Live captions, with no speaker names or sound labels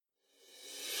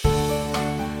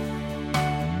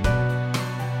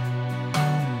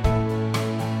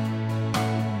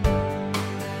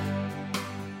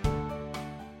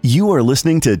You are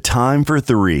listening to Time for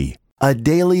Three, a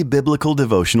daily biblical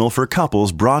devotional for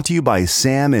couples brought to you by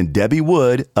Sam and Debbie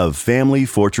Wood of Family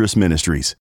Fortress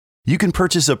Ministries. You can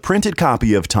purchase a printed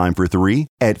copy of Time for Three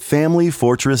at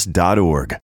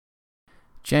familyfortress.org.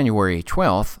 January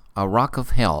 12th, A Rock of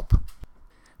Help.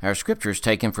 Our scripture is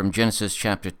taken from Genesis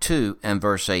chapter 2 and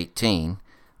verse 18.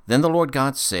 Then the Lord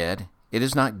God said, "It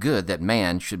is not good that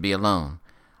man should be alone.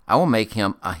 I will make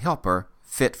him a helper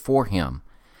fit for him."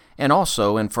 And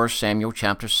also in 1 Samuel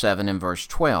chapter 7 and verse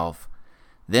 12,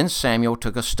 "Then Samuel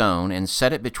took a stone and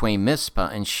set it between Mizpah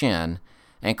and Shen,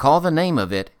 and called the name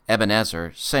of it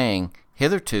Ebenezer, saying,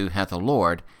 Hitherto hath the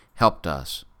Lord helped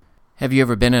us." Have you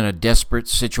ever been in a desperate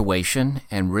situation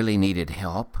and really needed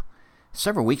help?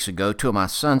 Several weeks ago, two of my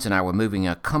sons and I were moving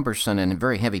a cumbersome and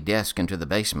very heavy desk into the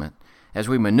basement. As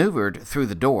we maneuvered through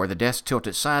the door, the desk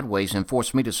tilted sideways and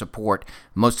forced me to support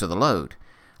most of the load.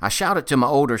 I shouted to my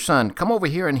older son, "Come over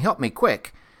here and help me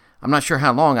quick. I'm not sure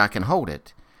how long I can hold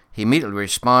it." He immediately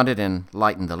responded and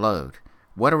lightened the load.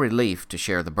 What a relief to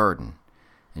share the burden.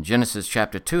 In Genesis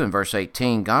chapter 2 and verse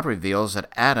 18, God reveals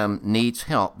that Adam needs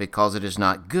help because it is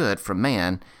not good for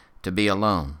man to be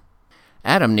alone.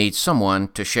 Adam needs someone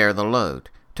to share the load,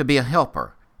 to be a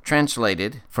helper.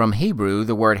 Translated from Hebrew,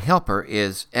 the word helper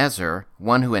is ezer,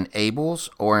 one who enables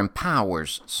or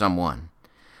empowers someone.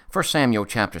 1 Samuel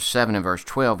chapter 7 and verse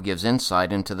 12 gives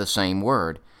insight into the same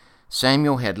word.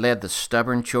 Samuel had led the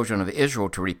stubborn children of Israel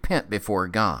to repent before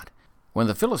God. When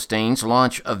the Philistines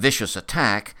launch a vicious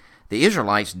attack, the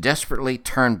Israelites desperately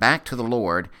turn back to the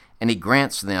Lord, and he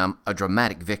grants them a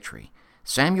dramatic victory.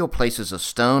 Samuel places a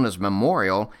stone as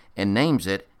memorial and names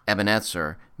it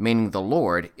Ebenezer, meaning the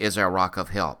Lord is our rock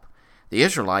of help. The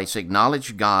Israelites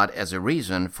acknowledged God as a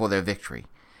reason for their victory.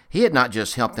 He had not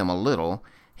just helped them a little,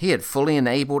 he had fully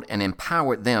enabled and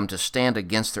empowered them to stand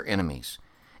against their enemies.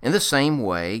 In the same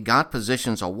way, God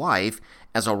positions a wife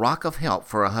as a rock of help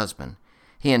for a husband.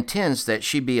 He intends that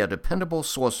she be a dependable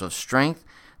source of strength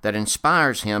that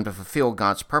inspires him to fulfill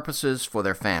God's purposes for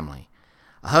their family.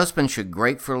 A husband should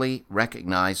gratefully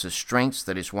recognize the strengths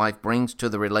that his wife brings to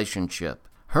the relationship.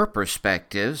 Her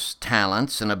perspectives,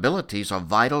 talents, and abilities are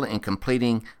vital in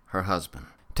completing her husband.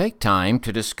 Take time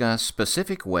to discuss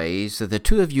specific ways that the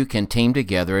two of you can team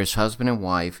together as husband and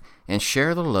wife and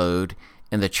share the load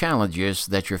and the challenges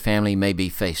that your family may be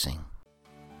facing.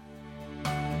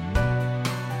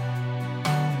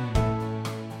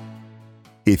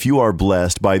 If you are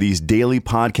blessed by these daily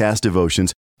podcast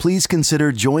devotions, please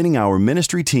consider joining our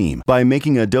ministry team by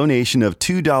making a donation of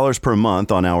 $2 per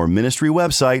month on our ministry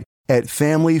website at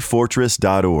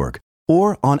familyfortress.org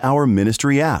or on our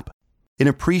ministry app. In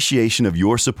appreciation of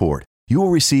your support, you will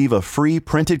receive a free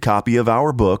printed copy of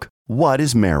our book, What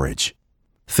is Marriage?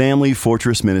 Family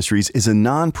Fortress Ministries is a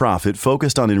nonprofit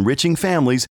focused on enriching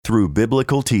families through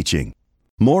biblical teaching.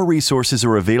 More resources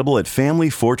are available at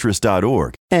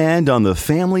familyfortress.org and on the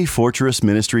Family Fortress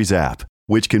Ministries app,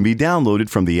 which can be downloaded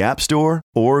from the App Store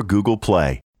or Google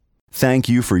Play. Thank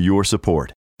you for your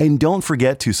support, and don't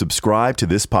forget to subscribe to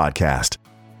this podcast.